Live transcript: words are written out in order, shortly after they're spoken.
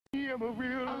I'm a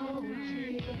real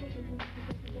OG.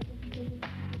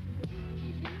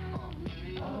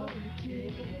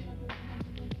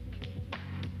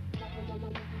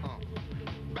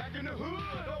 Back in the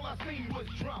hood, all I seen was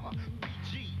drama.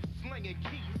 BGs, slinging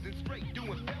keys and straight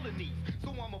doing felonies. So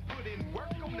I'ma put in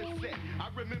work on the set. I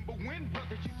remember when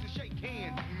brothers used to shake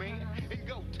hands, man, and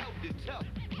go toe to toe.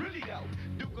 Really though,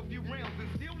 duke a few rounds and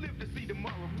still live to see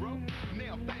tomorrow, bro.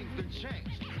 Now things done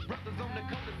changed. Brothers on the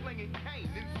corner slinging cane,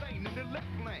 insane in the left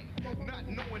lane. Not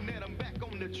knowing that I'm back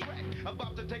on the track,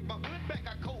 about to take my hood back.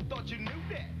 I cold thought you knew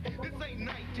that. This ain't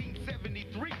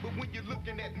 1973, but when you're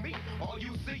looking at me, all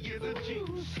you see is a G.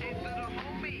 Hey, little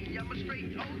homie, I'm a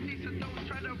straight OG, so don't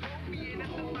try to roll me in. This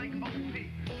is like OP.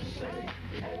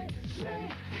 Hey,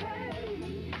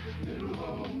 little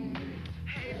homie.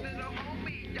 Hey, little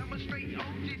homie, I'm a straight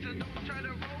OG, so don't try to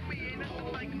roll me in. This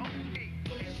is like OP.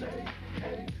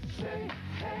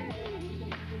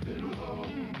 Little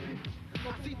homie. I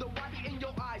see the light in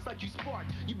your eyes like you spark.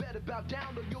 You better bow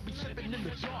down or you'll be slipping in the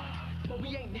dark.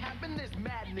 We ain't having this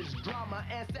madness, drama,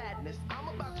 and sadness. I'm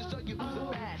about to show you who's the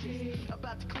baddest.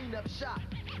 About to clean up shop.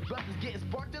 Brothers getting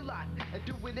sparked a lot and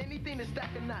doing anything to stack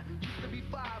a knot. Used to be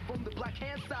 5 on the black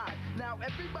hand side. Now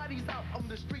everybody's out on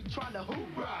the street trying to hoop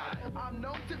ride. I'm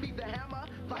known to be the hammer,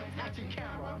 like action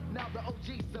camera. Now the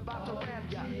OG's about to ram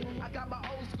ya. I got my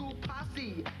old school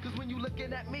posse, cause when you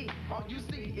looking at me, all you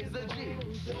see is a G.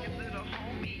 Hey, little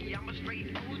homie, I'm a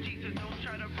straight OG, so don't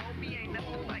try to roll me. Ain't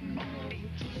nothing like OP.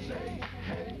 Hey,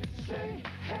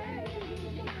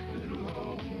 little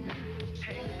homie.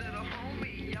 Hey, little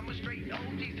homie, I'm a straight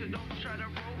OG, so don't try to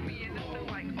roll me. Ain't nothing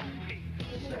like OP.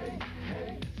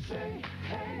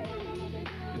 Hey,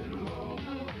 little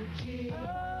homie.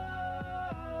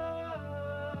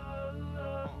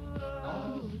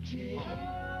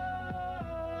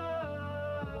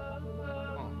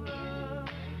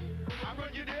 I run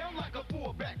you down like a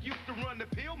fullback, used to run the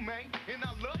pill, man, and I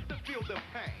love to feel the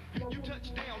pain. You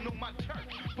touch down on my turf,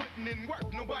 putting in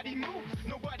work, nobody moves,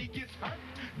 nobody gets hurt.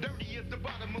 Dirty as the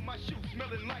bottom of my shoe,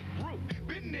 smelling like brew.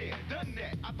 Been there, done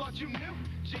that, I thought you knew.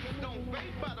 Chicks don't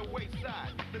fade by the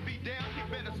wayside. To be down, you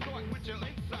better start with your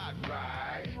inside,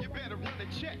 right? You better run a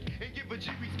check and give a G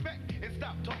respect, and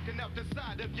stop talking out the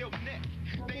side of your neck.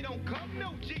 They don't come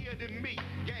no G'er than me.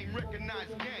 Game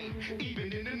recognized game,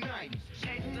 even in the 90s.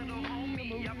 Hey, little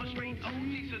homie, I'm a straight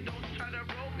OG, so don't try to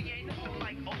roll me. Ain't nothing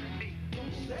like OP.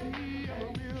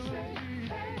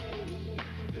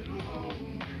 Little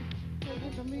homie.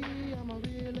 Listen to me, I'm a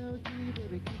real OG,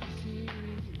 baby, keep it see. You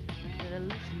better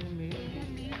listen to me.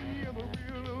 I'm a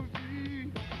real OG.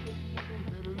 You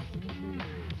better listen to me.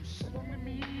 Listen to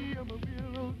me, I'm a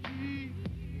real OG.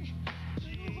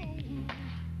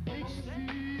 HC,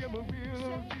 I'm a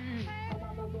real OG.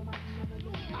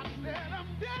 I said I'm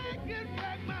taking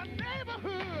back my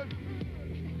neighborhood.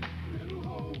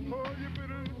 Oh, you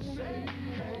better say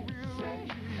I'm a real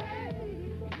OG.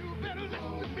 You better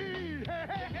listen to me. Hey,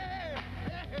 hey, hey,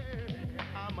 hey, hey.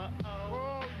 I'm a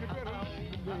Oh, you better listen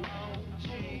to me. OG.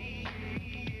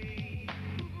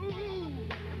 Ooh,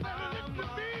 you better listen to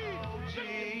me. Listen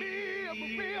to me, I'm a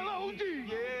real OG.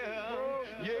 Yeah, Oh,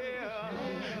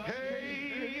 yeah.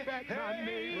 Hey, back my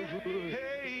neighborhood.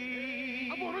 Hey.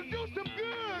 I wanna do some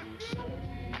good.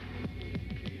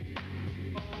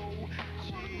 Oh, I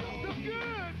wanna do some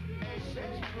good.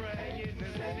 Let's pray in the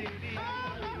city.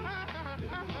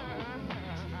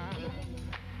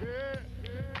 Yeah,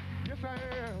 yes I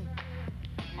am.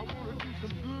 I wanna do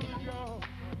some good, y'all.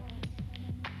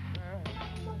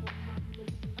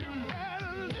 You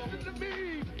better listen to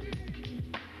me.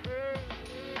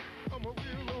 Yeah, I'm a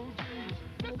real OG.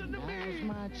 Listen to Now's me.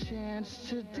 my chance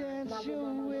to dance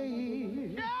your way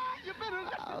Yeah, you better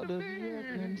listen out to of your me.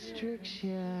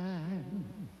 constriction.